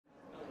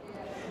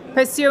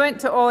Pursuant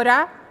to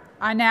order,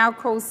 I now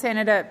call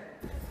Senator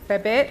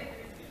Babet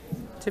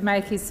to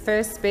make his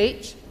first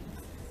speech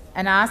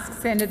and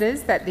ask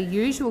senators that the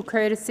usual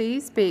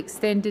courtesies be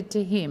extended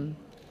to him.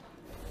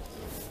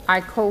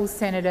 I call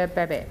Senator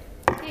Babet.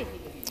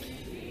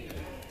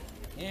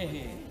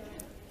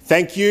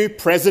 Thank you,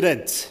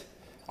 President.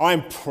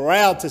 I'm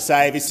proud to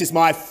say this is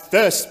my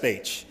first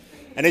speech,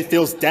 and it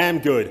feels damn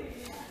good.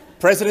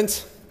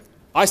 President,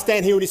 I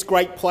stand here in this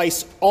great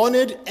place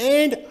honoured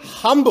and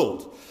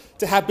humbled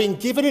to have been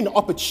given an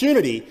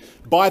opportunity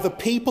by the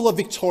people of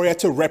Victoria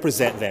to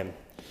represent them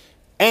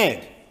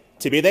and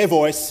to be their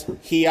voice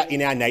here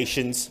in our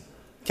nation's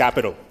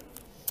capital.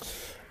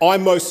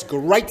 I'm most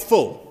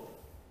grateful,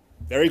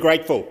 very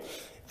grateful,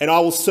 and I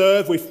will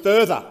serve with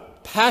further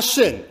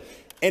passion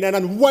and an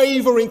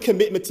unwavering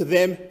commitment to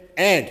them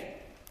and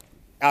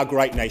our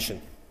great nation.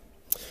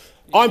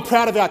 I'm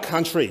proud of our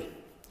country.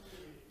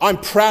 I'm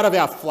proud of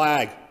our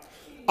flag.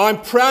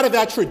 I'm proud of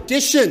our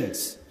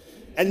traditions.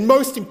 And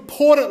most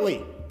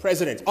importantly,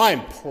 President, I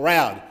am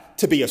proud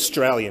to be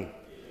Australian.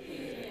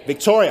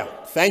 Victoria,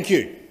 thank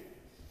you.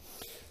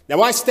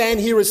 Now, I stand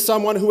here as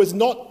someone who has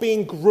not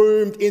been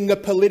groomed in the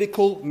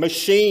political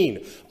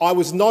machine. I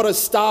was not a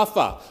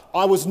staffer.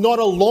 I was not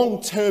a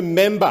long-term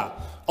member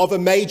of a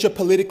major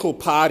political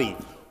party.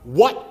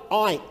 What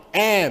I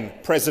am,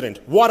 President,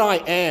 what I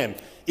am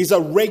is a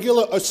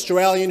regular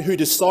Australian who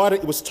decided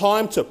it was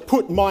time to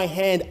put my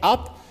hand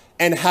up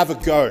and have a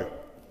go.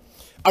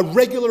 A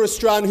regular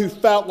Australian who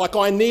felt like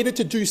I needed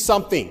to do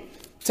something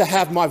to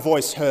have my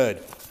voice heard.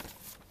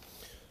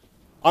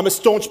 I'm a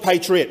staunch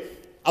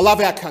patriot. I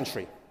love our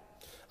country.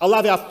 I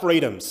love our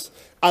freedoms.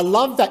 I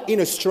love that in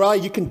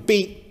Australia you can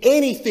be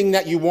anything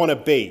that you want to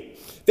be.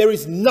 There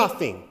is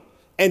nothing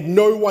and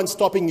no one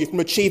stopping you from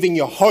achieving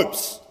your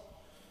hopes,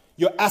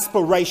 your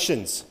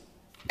aspirations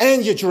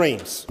and your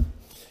dreams.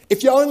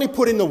 If you only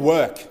put in the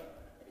work,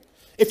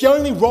 if you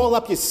only roll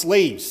up your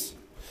sleeves,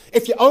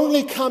 if you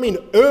only come in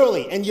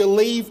early and you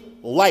leave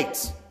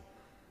late.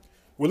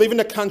 We live in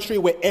a country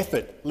where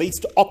effort leads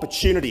to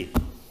opportunity,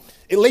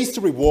 it leads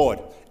to reward,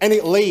 and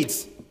it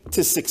leads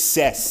to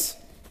success.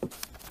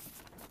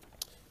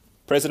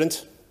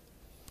 President,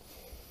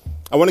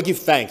 I want to give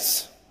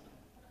thanks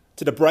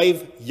to the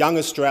brave young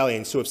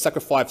Australians who have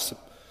sacrificed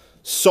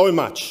so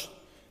much,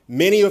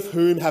 many of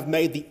whom have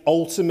made the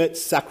ultimate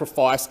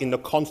sacrifice in the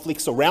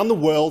conflicts around the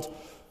world,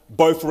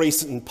 both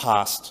recent and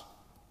past,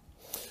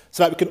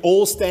 so that we can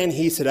all stand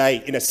here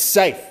today in a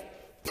safe,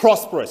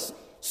 prosperous,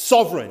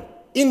 sovereign,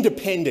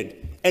 independent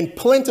and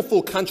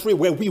plentiful country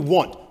where we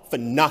want for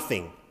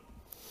nothing.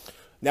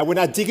 Now, when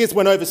our diggers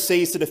went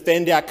overseas to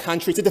defend our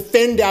country, to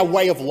defend our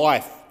way of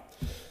life,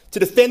 to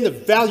defend the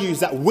values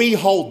that we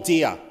hold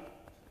dear,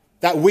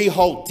 they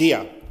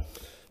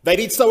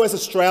did so as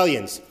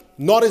Australians,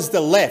 not as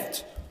the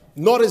left,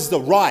 not as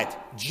the right,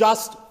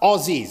 just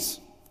Aussies.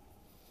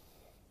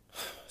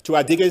 To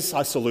our diggers,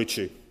 I salute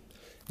you,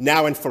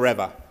 now and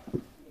forever.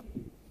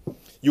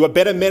 You are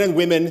better men and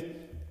women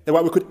than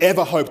what we could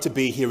ever hope to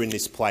be here in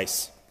this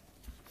place.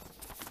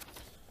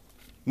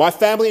 My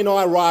family and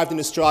I arrived in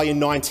Australia in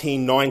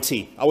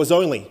 1990. I was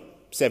only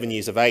 7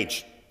 years of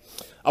age.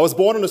 I was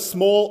born on a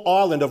small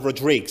island of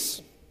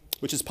Rodrigues,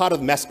 which is part of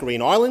the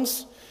Mascarene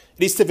Islands.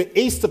 It is to the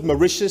east of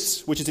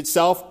Mauritius, which is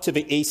itself to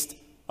the east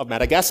of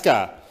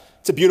Madagascar.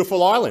 It's a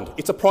beautiful island.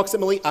 It's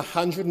approximately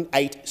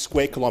 108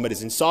 square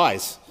kilometres in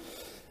size.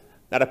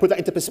 Now, to put that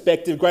into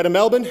perspective, Greater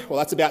Melbourne, well,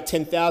 that's about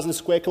 10,000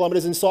 square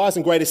kilometres in size,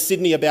 and Greater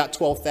Sydney, about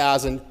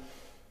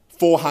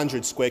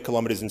 12,400 square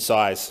kilometres in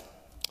size.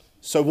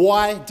 So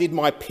why did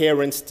my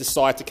parents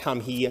decide to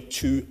come here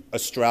to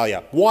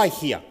Australia? Why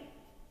here?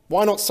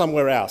 Why not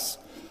somewhere else?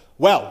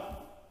 Well,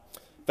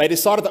 they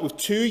decided that with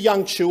 2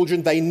 young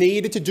children, they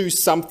needed to do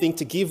something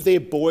to give their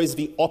boys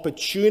the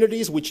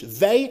opportunities which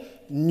they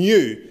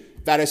knew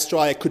that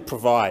Australia could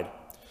provide.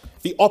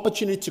 The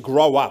opportunity to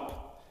grow up,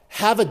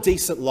 have a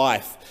decent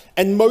life,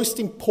 and most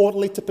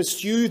importantly, to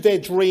pursue their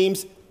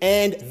dreams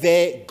and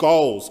their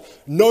goals,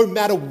 no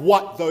matter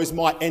what those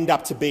might end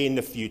up to be in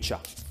the future.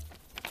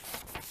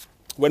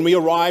 When we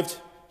arrived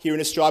here in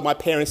Australia, my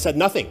parents said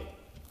nothing,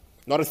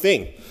 not a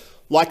thing.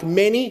 Like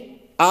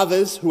many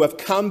others who have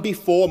come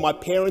before, my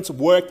parents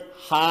worked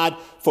hard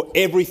for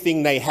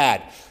everything they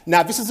had.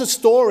 Now, this is a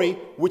story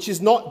which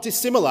is not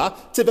dissimilar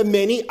to the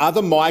many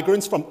other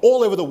migrants from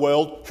all over the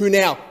world who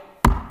now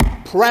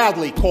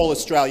proudly call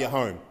Australia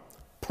home.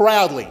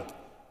 Proudly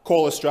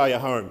call Australia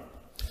home.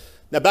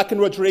 Now, back in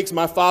Rodrigues,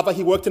 my father,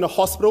 he worked in a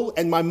hospital,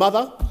 and my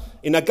mother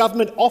in a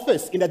government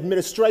office in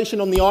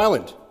administration on the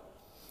island.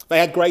 They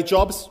had great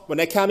jobs. When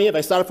they came here,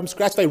 they started from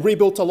scratch. They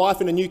rebuilt a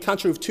life in a new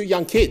country with 2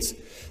 young kids.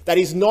 That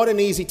is not an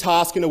easy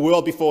task in a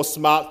world before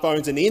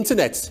smartphones and the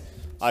internet,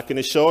 I can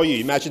assure you.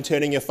 Imagine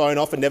turning your phone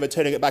off and never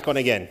turning it back on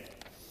again.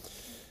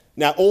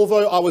 Now,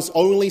 although I was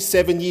only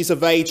 7 years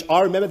of age, I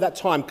remember that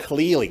time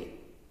clearly.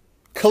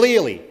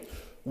 Clearly.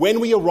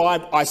 When we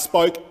arrived, I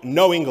spoke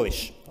no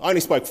English. I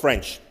only spoke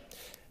French.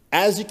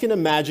 As you can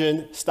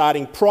imagine,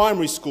 starting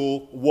primary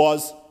school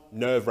was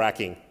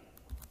nerve-wracking.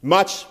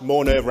 Much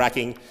more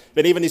nerve-wracking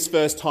than even his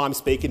first time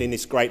speaking in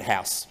this great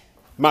house.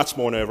 Much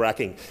more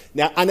nerve-wracking.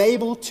 Now,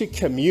 unable to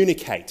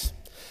communicate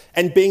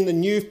and being the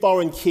new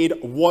foreign kid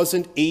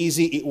wasn't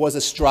easy. It was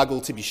a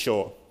struggle, to be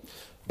sure.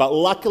 But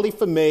luckily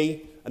for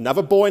me,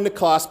 another boy in the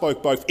class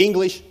spoke both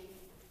English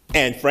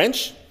and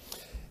French.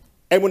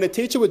 And when the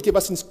teacher would give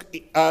us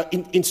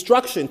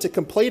instruction to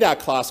complete our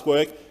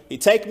classwork,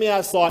 he'd take me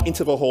outside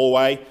into the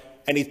hallway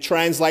and he'd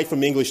translate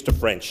from English to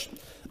French.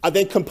 I'd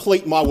then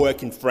complete my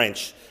work in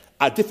French.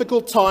 A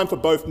difficult time for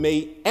both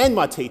me and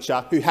my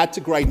teacher, who had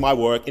to grade my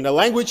work in a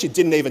language she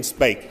didn't even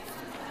speak.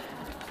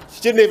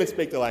 She didn't even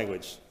speak the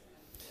language.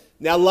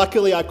 Now,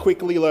 luckily, I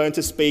quickly learned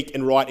to speak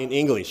and write in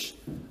English.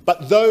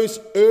 But those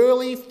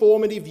early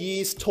formative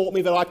years taught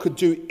me that I could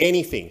do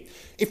anything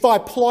if I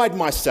applied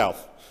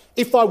myself,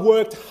 if I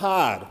worked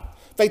hard.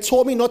 They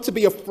taught me not to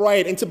be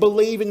afraid and to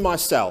believe in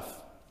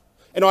myself.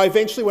 And I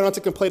eventually went on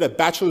to complete a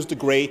bachelor's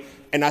degree,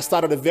 and I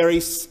started a very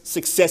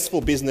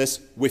successful business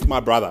with my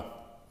brother.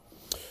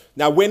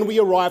 Now, when we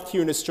arrived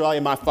here in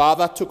Australia, my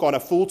father took on a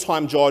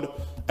full-time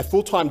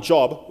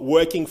job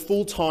working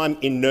full-time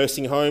in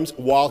nursing homes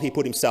while he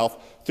put himself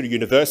through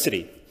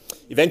university.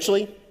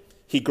 Eventually,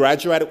 he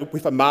graduated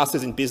with a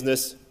master's in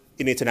business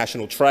in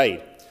international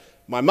trade.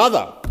 My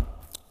mother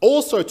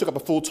also took up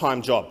a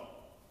full-time job.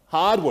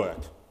 Hard work,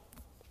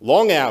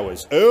 long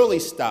hours, early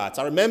starts.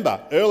 I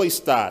remember early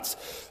starts.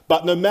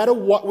 But no matter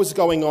what was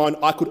going on,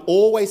 I could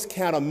always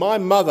count on my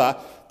mother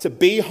to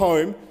be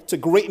home, to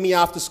greet me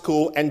after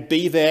school and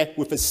be there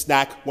with a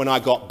snack when I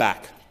got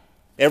back.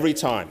 Every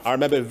time. I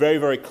remember it very,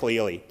 very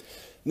clearly.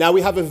 Now,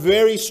 we have a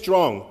very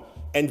strong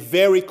and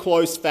very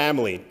close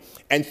family.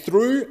 And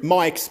through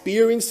my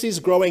experiences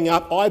growing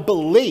up, I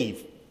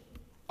believe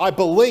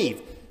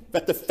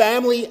that the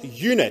family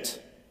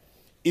unit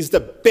is the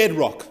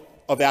bedrock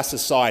of our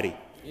society.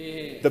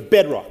 Yeah. The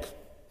bedrock.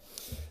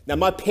 Now,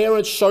 my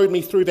parents showed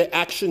me through their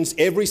actions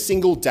every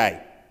single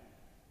day,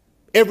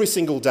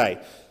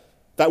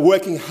 that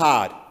working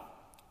hard,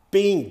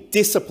 being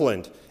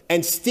disciplined,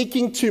 and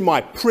sticking to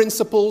my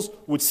principles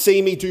would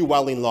see me do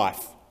well in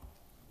life.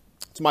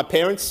 To my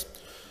parents,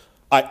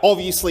 I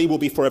obviously will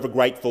be forever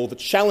grateful. The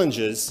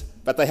challenges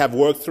that they have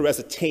worked through as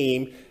a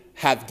team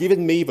have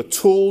given me the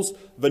tools,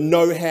 the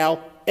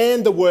know-how,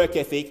 and the work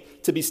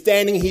ethic to be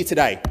standing here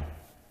today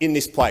in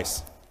this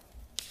place.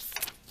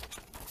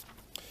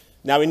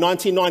 Now, in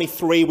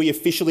 1993, we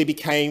officially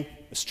became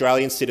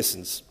Australian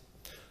citizens.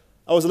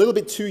 I was a little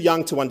bit too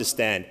young to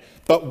understand,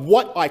 but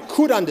what I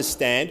could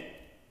understand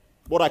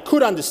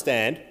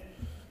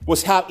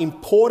was how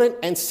important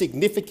and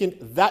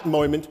significant that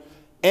moment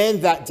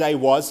and that day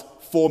was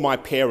for my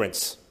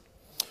parents.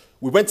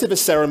 We went to the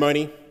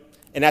ceremony,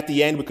 and at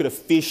the end, we could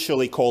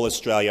officially call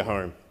Australia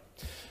home.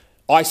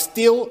 I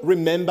still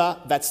remember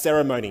that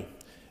ceremony.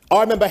 I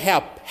remember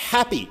how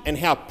happy and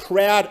how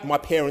proud my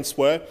parents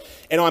were,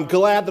 and I'm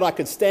glad that I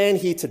can stand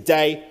here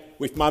today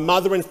with my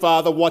mother and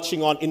father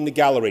watching on in the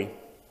gallery.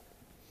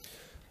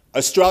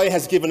 Australia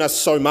has given us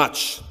so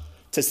much.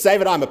 To say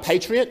that I'm a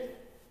patriot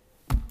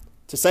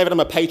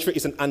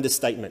is an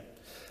understatement.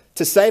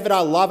 To say that I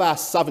love our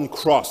Southern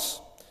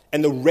Cross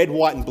and the red,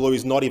 white and blue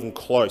is not even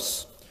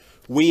close.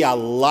 We are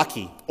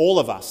lucky, all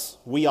of us,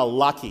 we are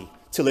lucky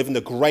to live in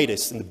the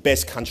greatest and the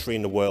best country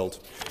in the world.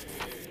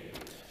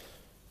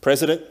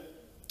 President,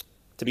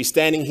 to be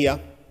standing here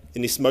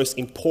in this most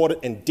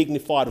important and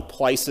dignified of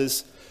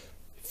places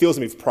fills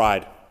me with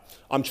pride.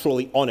 I'm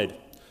truly honoured.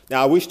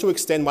 Now, I wish to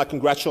extend my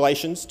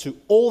congratulations to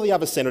all the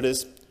other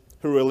senators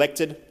who were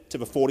elected to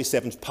the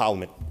 47th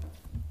Parliament.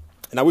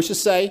 And I wish to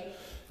say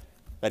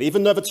that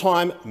even though the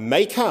time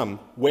may come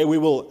where we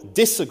will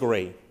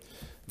disagree,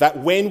 that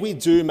when we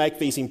do make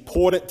these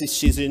important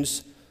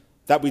decisions,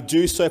 that we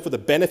do so for the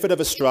benefit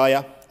of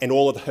Australia and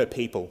all of her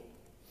people.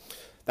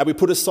 That we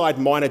put aside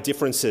minor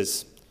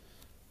differences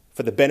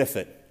for the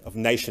benefit of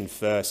nation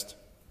first.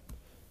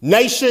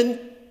 Nation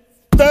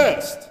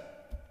first!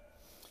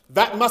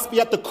 That must be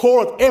at the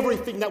core of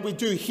everything that we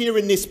do here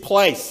in this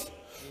place.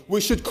 We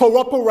should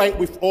cooperate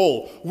with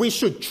all. We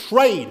should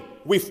trade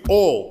with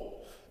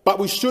all. But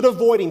we should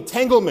avoid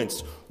entanglements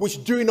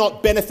which do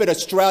not benefit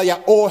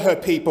Australia or her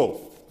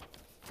people.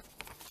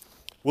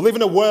 We live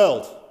in a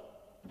world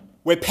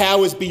where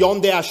powers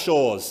beyond our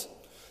shores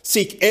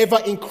seek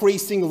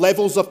ever-increasing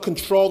levels of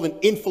control and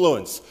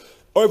influence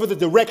over the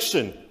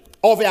direction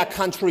of our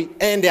country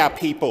and our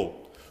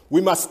people.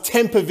 We must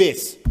temper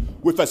this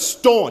with a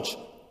staunch,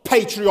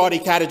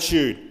 patriotic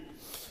attitude,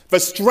 the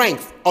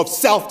strength of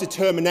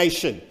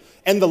self-determination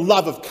and the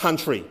love of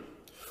country.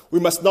 We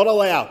must not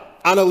allow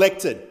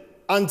unelected,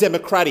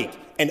 undemocratic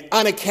and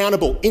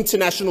unaccountable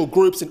international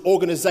groups and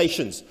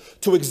organisations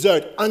to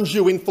exert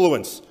undue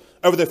influence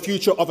over the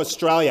future of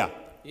Australia.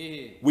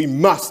 Yeah. We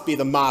must be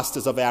the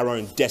masters of our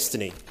own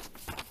destiny.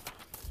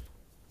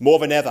 More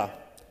than ever,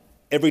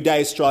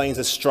 everyday Australians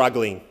are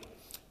struggling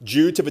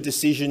due to the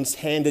decisions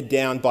handed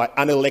down by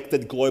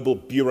unelected global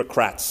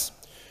bureaucrats.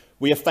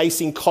 We are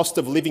facing cost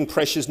of living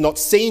pressures not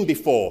seen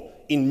before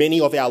in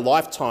many of our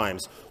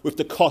lifetimes, with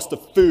the cost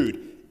of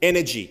food,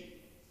 energy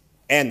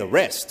and the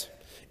rest.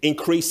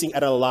 increasing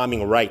at an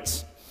alarming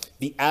rate.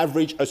 The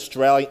average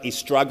Australian is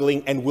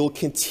struggling and will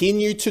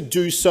continue to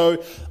do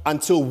so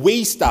until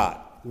we start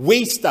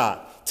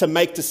to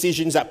make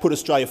decisions that put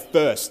Australia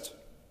first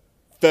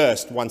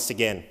once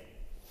again.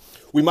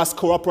 We must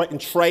cooperate and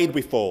trade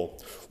with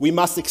all. We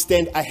must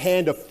extend a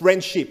hand of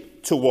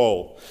friendship to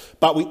all.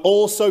 But we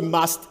also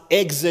must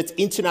exit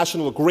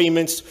international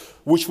agreements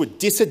which would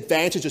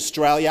disadvantage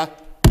Australia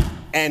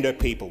and her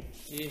people.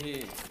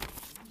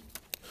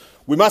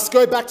 We must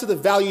go back to the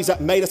values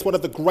that made us one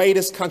of the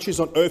greatest countries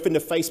on earth in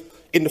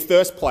the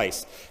first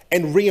place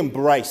and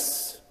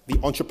re-embrace the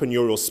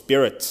entrepreneurial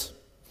spirit,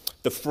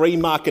 the free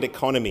market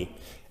economy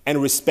and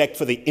respect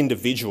for the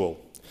individual.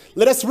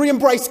 Let us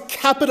re-embrace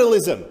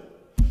capitalism,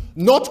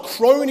 not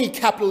crony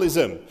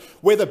capitalism,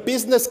 where the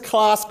business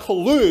class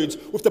colludes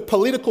with the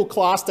political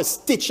class to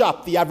stitch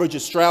up the average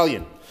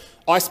Australian.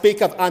 I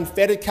speak of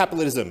unfettered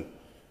capitalism,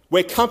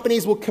 where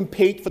companies will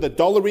compete for the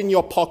dollar in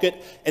your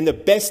pocket and the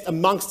best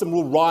amongst them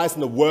will rise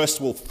and the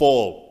worst will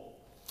fall.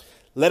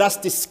 Let us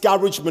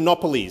discourage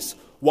monopolies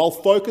while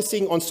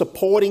focusing on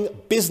supporting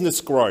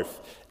business growth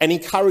and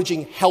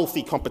encouraging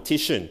healthy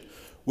competition.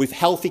 With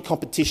healthy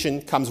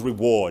competition comes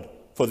reward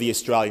for the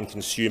Australian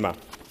consumer.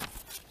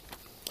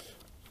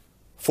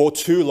 For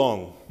too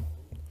long,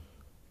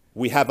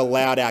 we have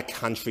allowed our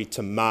country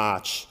to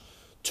march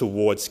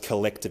towards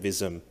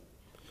collectivism.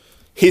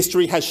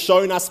 History has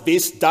shown us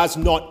this does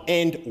not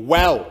end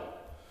well.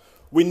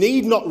 We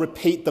need not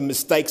repeat the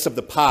mistakes of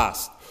the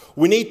past.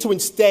 We need to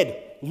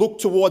instead look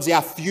towards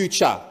our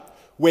future,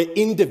 where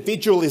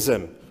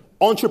individualism,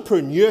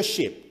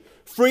 entrepreneurship,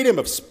 freedom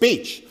of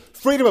speech,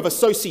 freedom of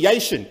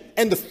association,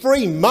 and the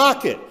free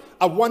market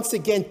are once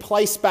again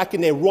placed back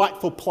in their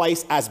rightful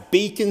place as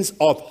beacons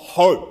of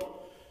hope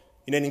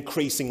in an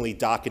increasingly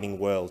darkening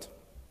world.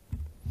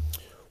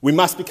 We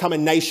must become a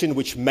nation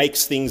which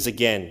makes things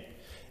again.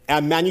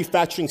 Our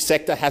manufacturing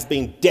sector has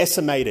been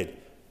decimated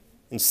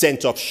and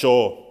sent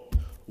offshore,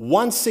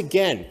 once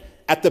again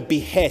at the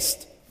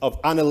behest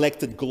of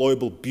unelected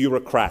global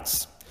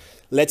bureaucrats.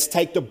 Let's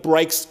take the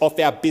brakes off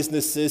our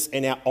businesses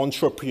and our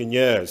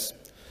entrepreneurs.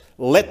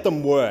 Let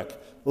them work,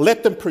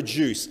 let them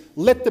produce,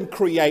 let them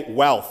create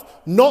wealth.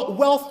 Not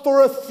wealth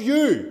for a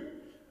few,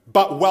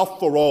 but wealth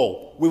for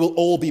all. We will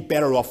all be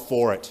better off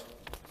for it.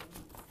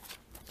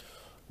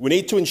 We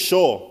need to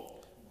ensure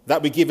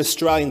that we give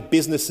Australian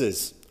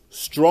businesses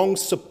strong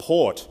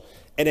support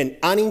and an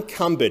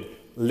unencumbered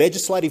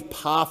legislative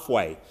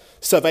pathway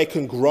so they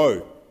can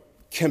grow,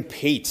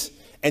 compete,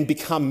 and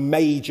become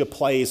major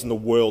players on the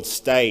world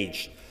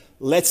stage.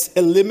 Let's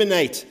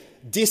eliminate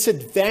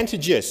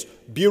disadvantageous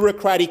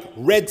bureaucratic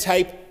red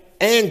tape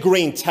and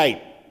green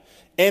tape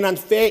and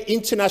unfair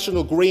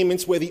international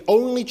agreements where the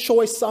only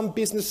choice some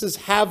businesses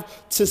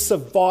have to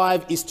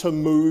survive is to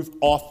move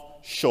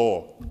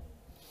offshore.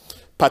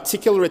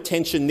 Particular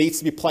attention needs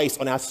to be placed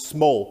on our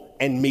small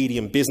and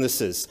medium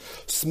businesses.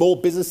 Small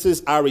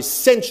businesses are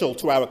essential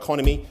to our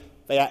economy.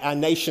 They are our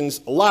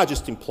nation's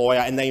largest employer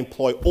and they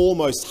employ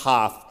almost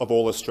half of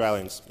all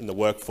Australians in the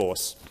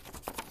workforce.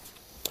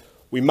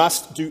 We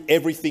must do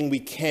everything we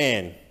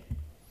can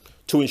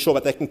to ensure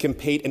that they can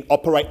compete and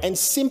operate and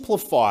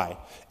simplify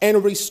and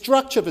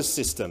restructure the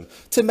system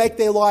to make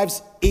their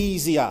lives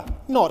easier,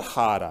 not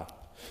harder.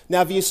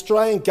 Now, the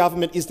Australian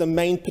government is the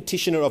main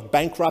petitioner of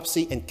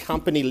bankruptcy and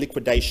company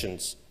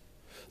liquidations.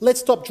 Let's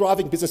stop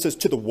driving businesses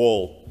to the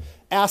wall.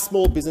 Our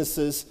small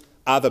businesses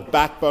are the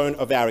backbone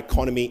of our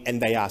economy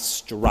and they are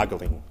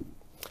struggling.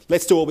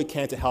 Let's do all we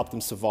can to help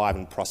them survive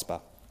and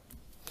prosper.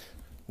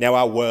 Now,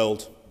 our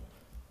world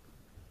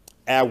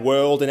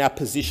and our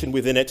position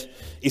within it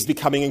is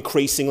becoming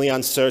increasingly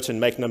uncertain,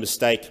 make no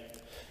mistake.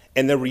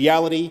 And the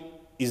reality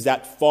is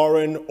that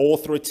foreign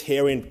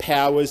authoritarian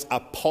powers are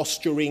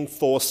posturing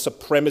for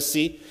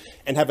supremacy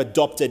and have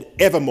adopted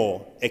ever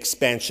more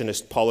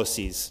expansionist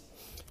policies.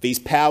 These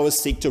powers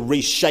seek to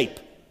reshape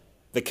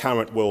the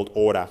current world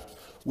order.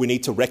 We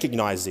need to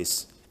recognise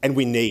this and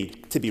we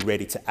need to be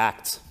ready to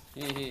act.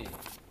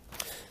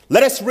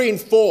 Let us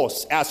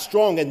reinforce our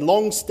strong and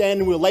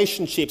long-standing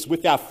relationships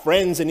with our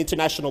friends and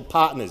international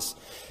partners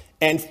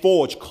and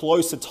forge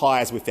closer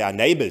ties with our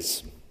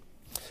neighbours.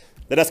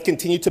 Let us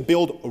continue to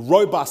build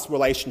robust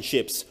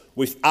relationships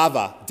with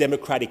other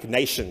democratic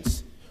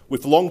nations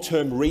with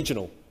long-term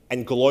regional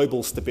and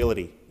global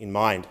stability in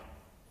mind.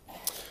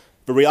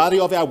 The reality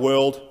of our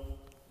world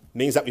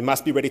means that we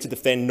must be ready to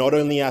defend not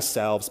only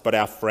ourselves but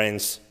our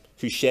friends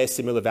who share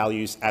similar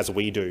values as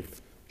we do,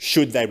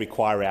 should they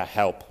require our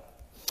help.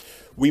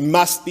 We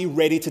must be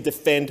ready to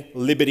defend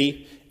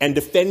liberty and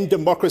defend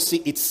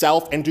democracy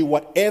itself and do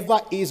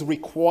whatever is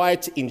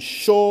required to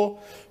ensure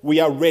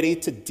we are ready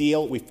to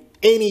deal with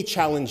any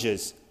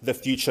challenges the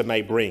future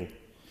may bring.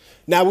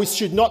 Now, we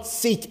should not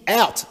seek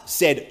out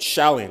said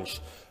challenge,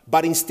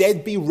 but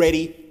instead be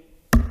ready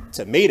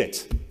to meet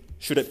it,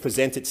 should it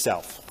present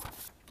itself.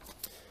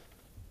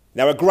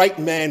 Now, a great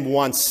man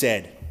once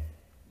said,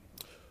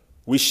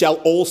 "We shall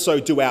also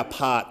do our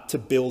part to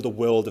build a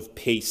world of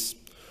peace,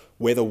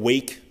 where the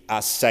weak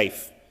are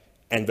safe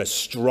and the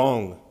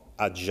strong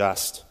are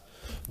just.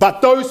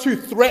 But those who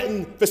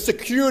threaten the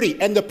security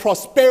and the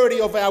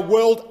prosperity of our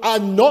world are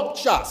not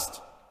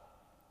just.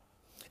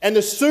 And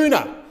the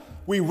sooner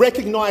we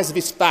recognise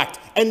this fact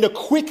and the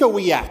quicker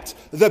we act,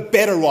 the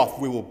better off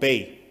we will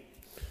be.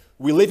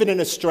 We live in an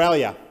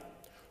Australia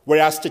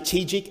where our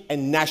strategic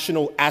and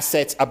national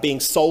assets are being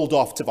sold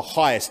off to the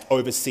highest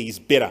overseas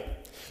bidder.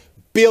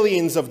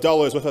 Billions of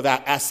dollars worth of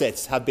our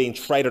assets have been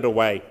traded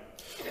away.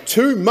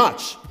 Too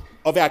much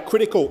of our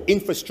critical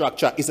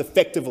infrastructure is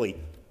effectively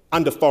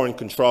under foreign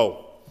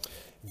control.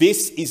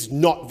 This is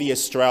not the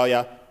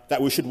Australia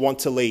that we should want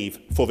to leave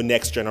for the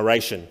next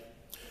generation,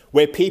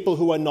 where people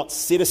who are not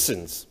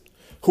citizens,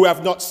 who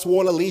have not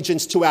sworn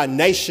allegiance to our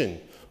nation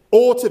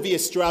or to the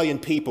Australian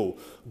people,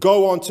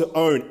 go on to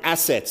own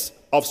assets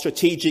of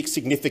strategic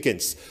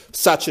significance,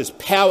 such as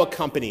power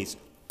companies,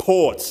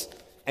 ports,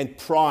 and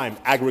prime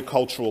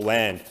agricultural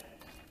land.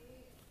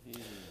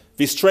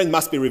 This trend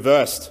must be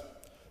reversed.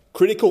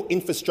 Critical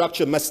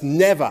infrastructure must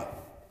never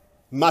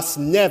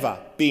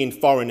be in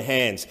foreign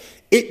hands.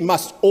 It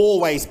must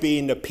always be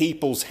in the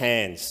people's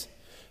hands.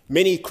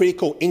 Many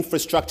critical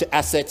infrastructure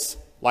assets,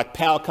 like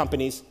power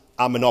companies,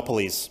 are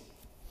monopolies.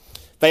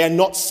 They are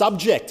not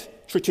subject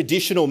to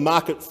traditional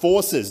market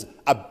forces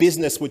a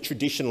business would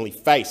traditionally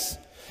face.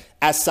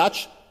 As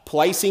such,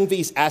 placing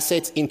these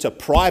assets into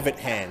private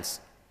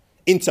hands,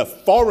 into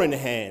foreign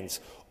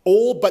hands,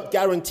 all but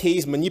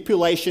guarantees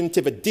manipulation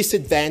to the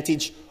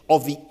disadvantage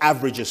of the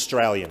average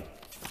Australian.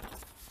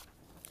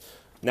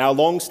 Now, a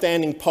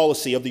long-standing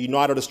policy of the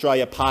United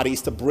Australia Party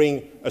is to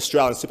bring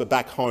Australian super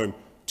back home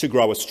to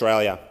grow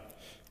Australia.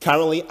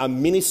 Currently, a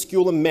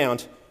minuscule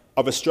amount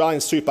of Australian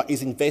super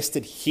is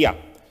invested here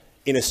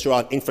in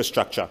Australian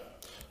infrastructure.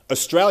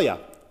 Australia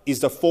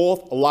is the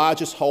fourth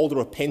largest holder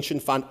of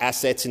pension fund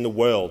assets in the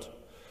world.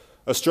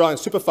 Australian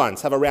super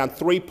funds have around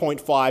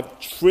 $3.5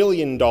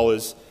 trillion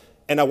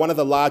and are one of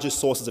the largest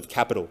sources of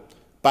capital.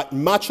 But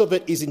much of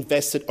it is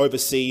invested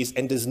overseas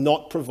and does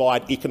not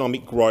provide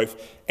economic growth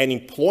and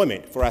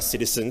employment for our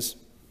citizens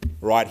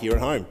right here at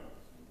home.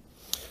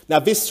 Now,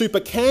 this super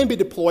can be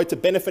deployed to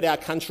benefit our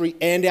country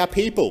and our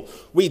people.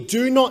 We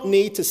do not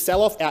need to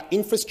sell off our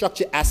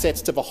infrastructure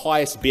assets to the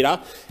highest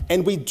bidder,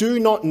 and we do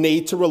not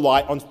need to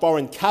rely on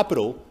foreign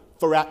capital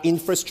for our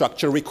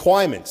infrastructure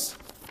requirements.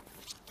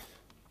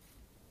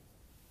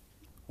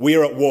 We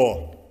are at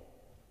war.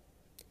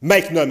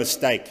 Make no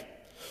mistake.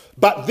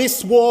 But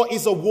this war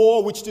is a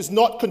war which does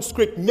not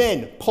conscript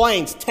men,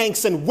 planes,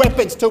 tanks and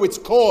weapons to its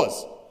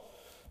cause.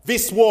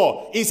 This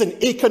war is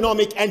an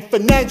economic and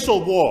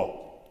financial war,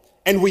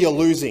 and we are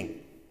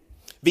losing.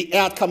 The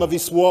outcome of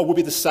this war will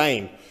be the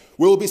same.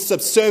 We will be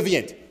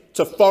subservient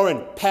to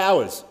foreign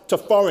powers, to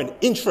foreign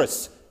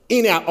interests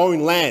in our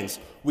own lands.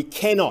 We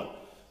cannot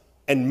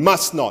and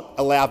must not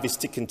allow this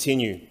to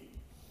continue.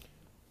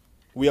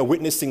 We are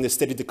witnessing the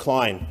steady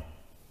decline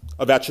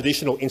of our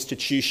traditional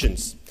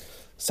institutions,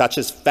 such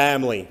as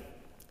family,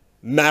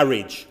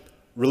 marriage,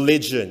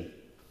 religion,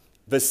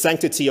 the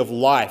sanctity of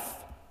life,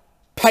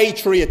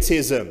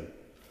 patriotism,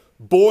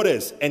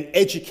 borders and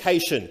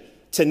education,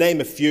 to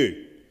name a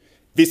few.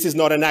 This is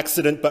not an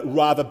accident, but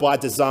rather by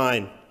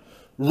design.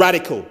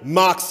 Radical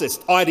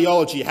Marxist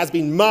ideology has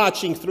been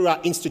marching through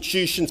our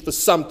institutions for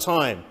some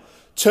time.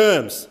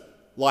 Terms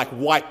like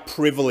white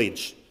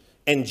privilege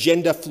and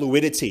gender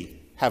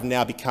fluidity have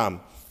now become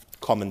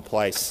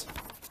commonplace.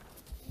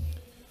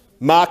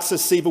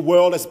 Marxists see the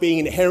world as being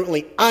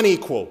inherently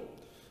unequal.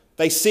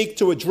 They seek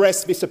to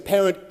address this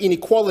apparent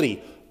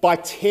inequality by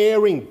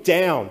tearing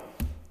down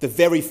the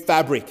very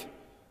fabric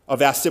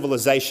of our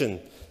civilization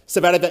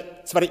so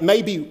that it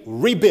may be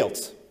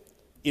rebuilt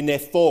in their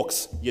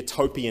Fawkes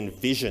utopian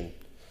vision,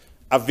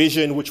 a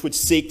vision which would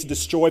seek to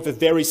destroy the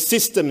very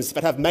systems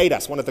that have made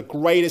us one of the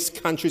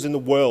greatest countries in the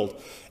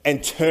world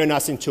and turn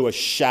us into a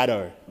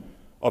shadow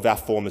of our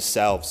former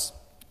selves.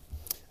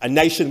 A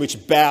nation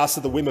which bows to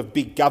the whim of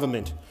big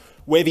government,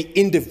 where the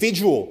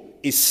individual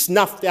is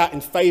snuffed out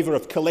in favour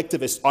of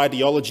collectivist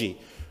ideology,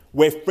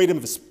 where freedom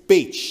of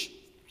speech,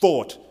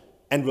 thought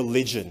and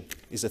religion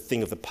is a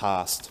thing of the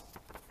past.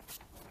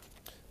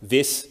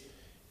 This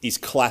is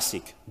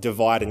classic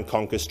divide and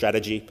conquer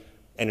strategy,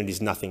 and it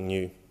is nothing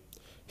new.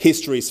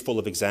 History is full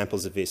of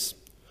examples of this.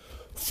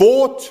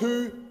 For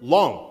too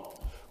long,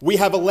 we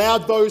have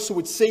allowed those who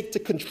would seek to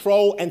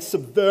control and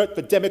subvert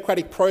the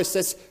democratic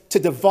process to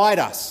divide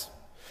us.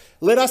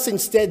 Let us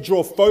instead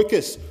draw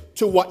focus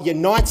to what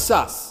unites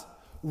us,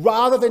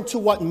 rather than to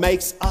what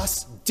makes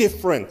us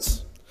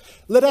different.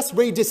 Let us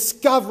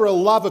rediscover a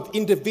love of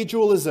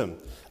individualism,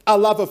 a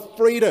love of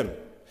freedom,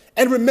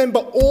 and remember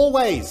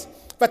always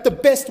that the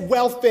best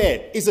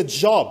welfare is a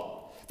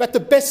job, that the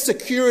best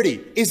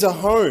security is a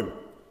home,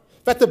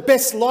 that the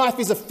best life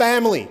is a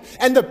family,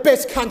 and the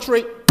best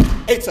country,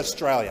 it's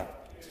Australia.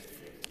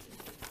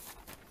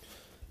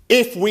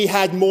 If we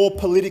had more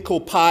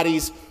political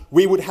parties,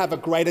 we would have a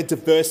greater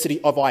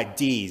diversity of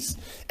ideas,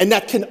 and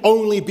that can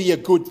only be a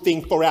good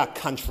thing for our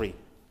country.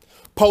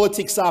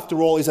 Politics,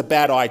 after all, is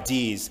about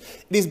ideas.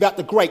 It is about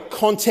the great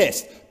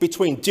contest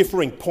between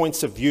differing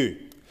points of view.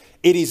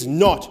 It is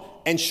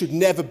not and should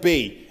never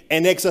be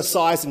an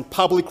exercise in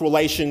public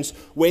relations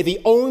where the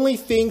only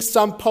thing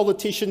some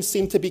politicians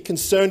seem to be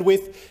concerned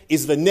with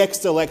is the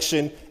next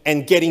election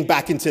and getting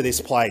back into this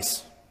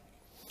place.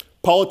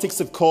 Politics,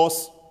 of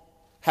course,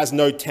 has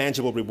no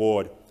tangible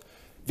reward.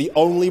 The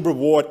only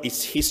reward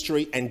is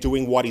history and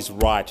doing what is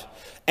right,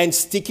 and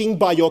sticking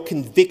by your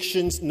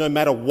convictions no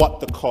matter what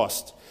the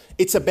cost.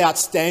 It's about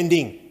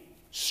standing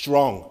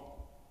strong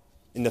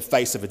in the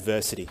face of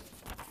adversity.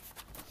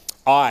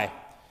 I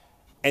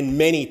and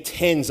many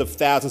tens of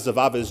thousands of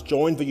others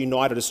joined the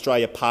United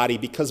Australia Party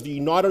because the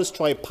United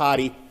Australia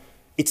Party,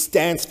 it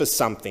stands for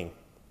something.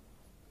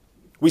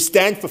 We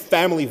stand for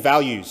family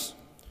values.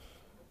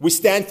 We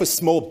stand for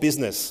small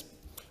business.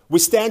 We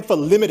stand for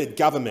limited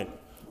government.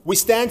 We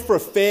stand for a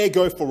fair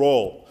go for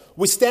all.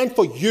 We stand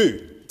for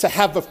you to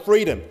have the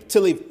freedom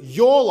to live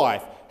your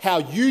life how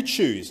you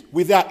choose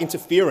without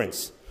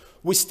interference.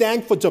 We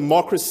stand for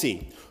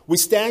democracy. We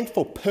stand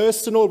for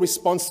personal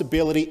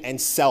responsibility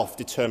and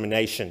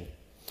self-determination.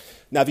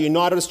 Now, the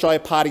United Australia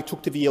Party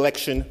took to the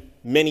election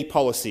many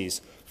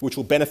policies which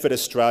will benefit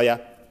Australia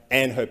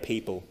and her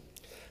people,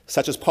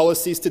 such as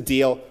policies to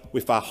deal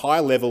with our high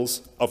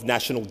levels of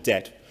national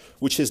debt,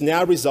 which has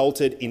now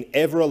resulted in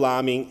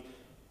ever-alarming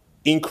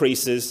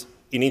increases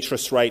in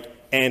interest rate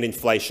and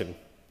inflation.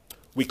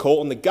 We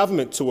call on the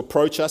government to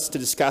approach us to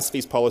discuss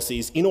these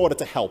policies in order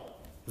to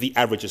help the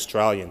average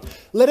Australian.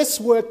 Let us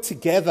work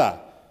together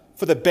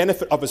for the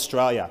benefit of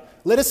Australia.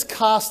 Let us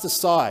cast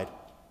aside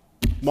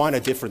minor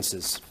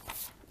differences.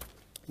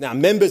 Now,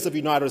 members of the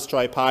United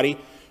Australia Party,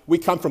 we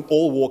come from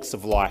all walks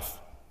of life.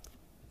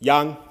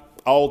 Young,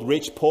 old,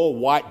 rich, poor,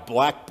 white,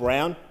 black,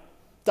 brown.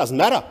 Doesn't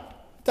matter.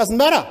 Doesn't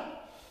matter.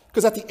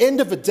 Because at the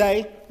end of the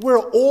day, we're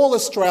all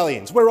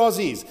Australians, we're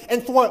Aussies.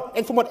 And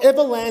from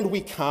whatever land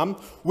we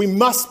come, we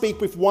must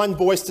speak with one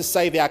voice to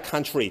save our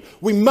country.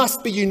 We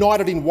must be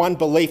united in one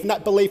belief, and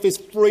that belief is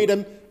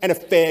freedom and a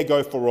fair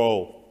go for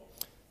all.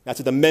 Now,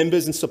 to the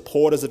members and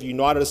supporters of the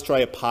United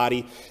Australia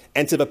Party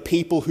and to the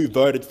people who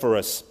voted for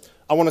us,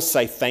 I want to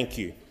say thank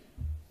you.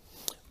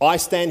 I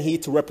stand here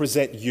to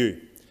represent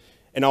you,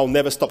 and I'll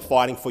never stop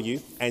fighting for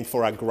you and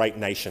for our great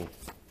nation.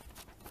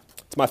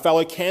 To my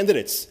fellow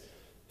candidates,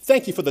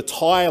 thank you for the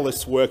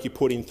tireless work you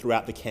put in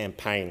throughout the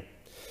campaign.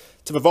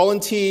 To the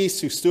volunteers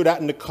who stood out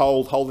in the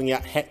cold,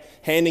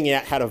 handing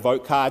out how to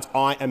vote cards,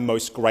 I am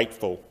most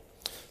grateful.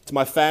 To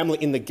my family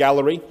in the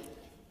gallery,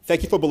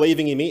 thank you for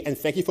believing in me, and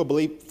thank you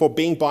for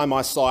being by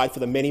my side for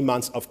the many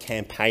months of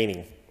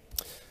campaigning.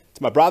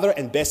 To my brother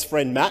and best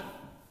friend Matt,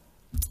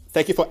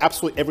 thank you for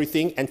absolutely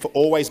everything and for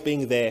always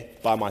being there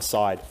by my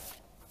side.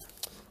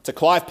 To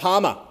Clive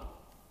Palmer,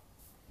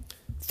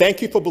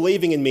 thank you for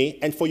believing in me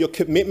and for your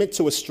commitment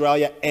to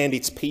Australia and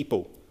its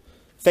people.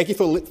 Thank you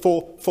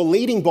for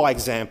leading by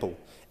example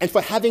and for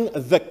having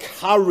the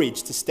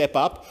courage to step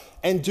up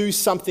and do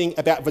something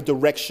about the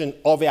direction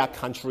of our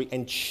country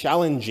and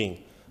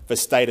challenging the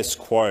status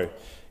quo.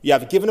 You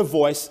have given a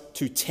voice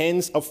to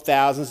tens of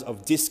thousands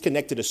of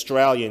disconnected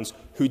Australians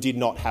who did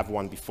not have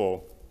one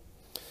before.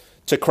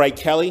 To Craig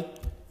Kelly,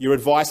 your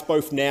advice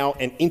both now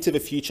and into the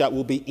future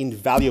will be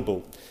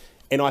invaluable,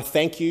 and I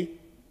thank you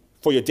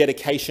for your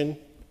dedication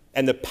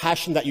and the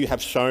passion that you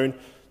have shown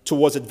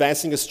towards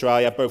advancing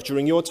Australia, both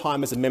during your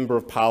time as a Member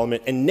of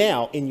Parliament and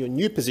now in your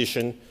new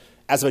position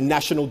as the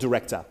National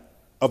Director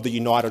of the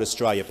United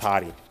Australia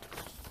Party.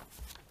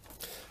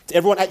 To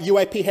everyone at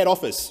UAP head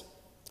office,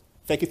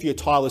 thank you for your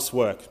tireless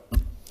work.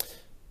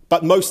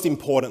 But most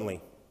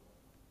importantly,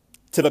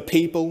 to the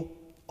people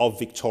of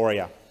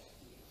Victoria,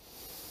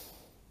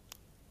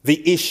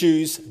 the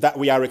issues that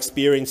we are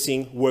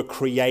experiencing were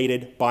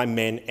created by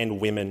men and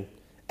women,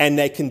 and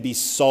they can be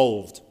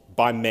solved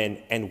by men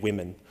and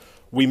women.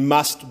 We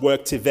must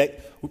work together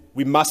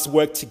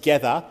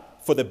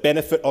for the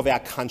benefit of our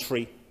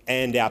country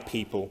and our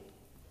people.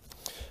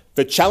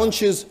 The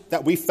challenges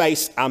that we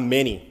face are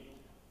many,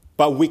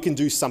 but we can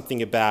do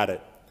something about it.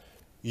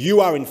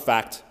 You are, in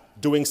fact,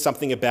 doing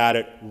something about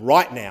it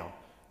right now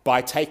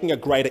by taking a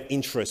greater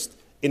interest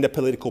in the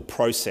political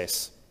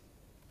process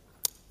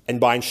and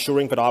by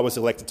ensuring that I was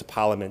elected to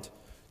Parliament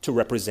to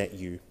represent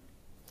you.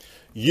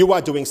 You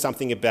are doing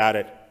something about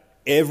it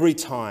every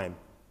time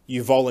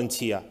you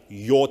volunteer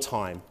your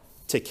time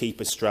to keep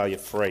Australia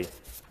free.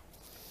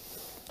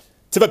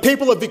 To the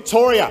people of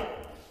Victoria,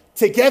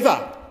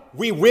 together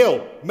we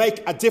will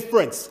make a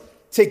difference.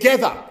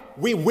 Together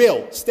we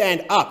will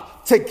stand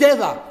up.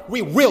 Together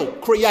we will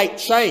create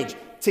change.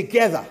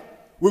 Together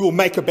we will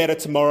make a better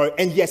tomorrow.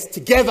 And yes,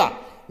 together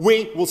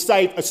we will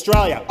save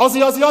Australia.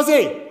 Aussie, Aussie,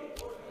 Aussie!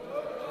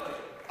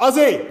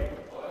 Aussie!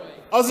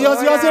 Aussie,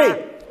 Aussie,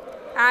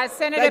 Aussie!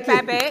 Senator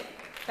Babet,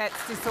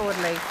 that's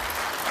disorderly.